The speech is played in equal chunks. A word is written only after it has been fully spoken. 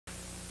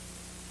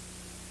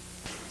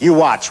You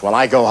watch while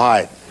I go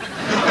hide.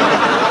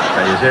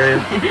 Are you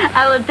serious?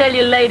 I will tell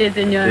you later,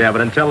 senor. Yeah,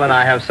 but until then,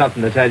 I have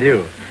something to tell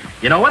you.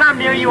 You know, when I'm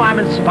near you, I'm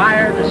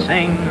inspired to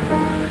sing,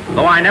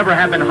 though I never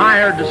have been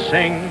hired to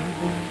sing.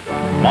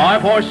 My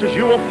voice, as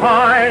you will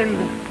find,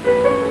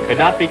 could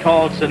not be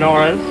called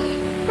sonorous.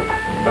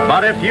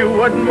 But if you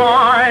wouldn't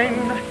mind,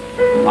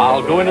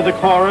 I'll go into the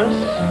chorus,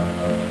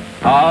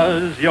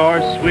 'cause you're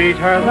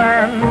sweeter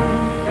than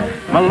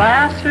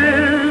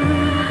molasses.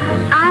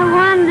 I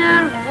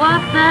wonder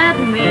what that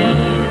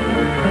means.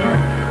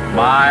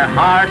 My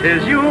heart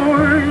is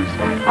yours,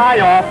 I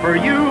offer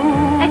you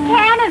A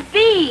can of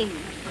beans.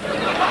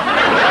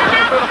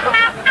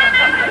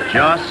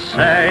 just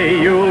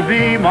say you'll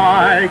be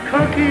my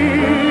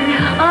cookie.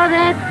 Oh,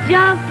 that's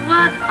just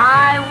what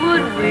I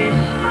would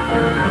wish.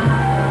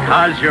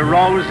 'Cause your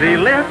rosy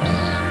lips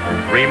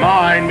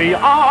remind me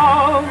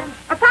of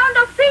A pound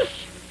of fish.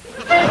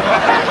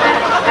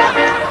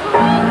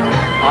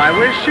 I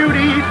wish you'd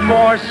eat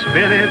more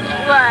spinach,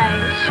 Why?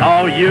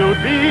 so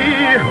you'd be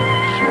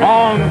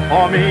strong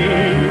for me.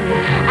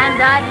 And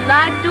I'd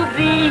like to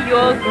be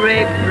your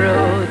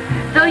grapefruit,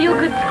 so you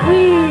could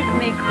squeeze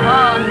me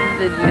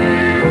constantly.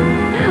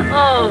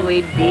 Oh,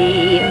 we'd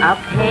be a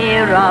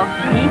pair of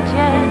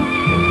peaches.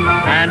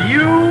 And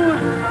you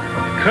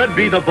could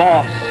be the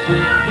boss.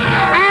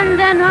 And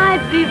then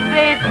I'd be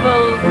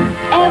faithful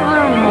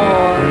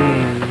evermore.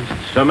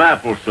 Some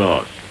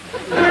applesauce.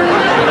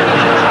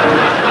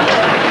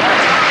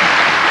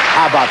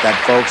 How about that,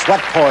 folks?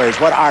 What poise,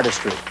 what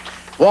artistry.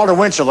 Walter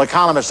Winchell, the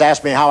columnist,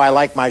 asked me how I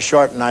like my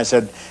short, and I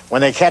said, when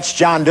they catch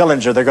John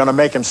Dillinger, they're going to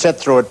make him sit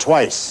through it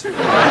twice.